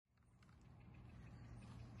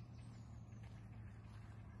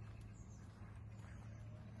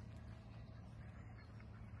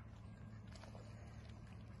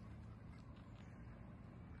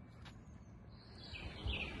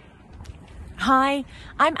Hi,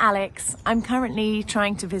 I'm Alex. I'm currently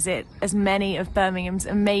trying to visit as many of Birmingham's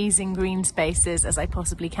amazing green spaces as I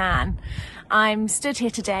possibly can. I'm stood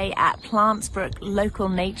here today at Plantsbrook Local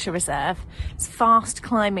Nature Reserve. It's fast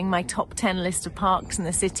climbing my top 10 list of parks in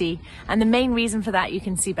the city, and the main reason for that you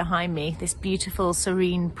can see behind me, this beautiful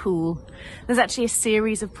serene pool. There's actually a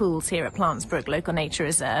series of pools here at Plantsbrook Local Nature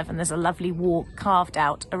Reserve, and there's a lovely walk carved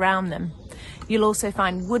out around them. You'll also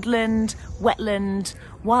find woodland, wetland,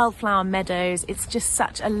 wildflower meadows. It's just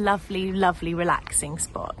such a lovely, lovely relaxing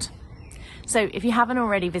spot. So if you haven't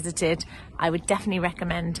already visited, I would definitely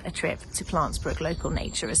recommend a trip to Plantsbrook Local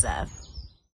Nature Reserve.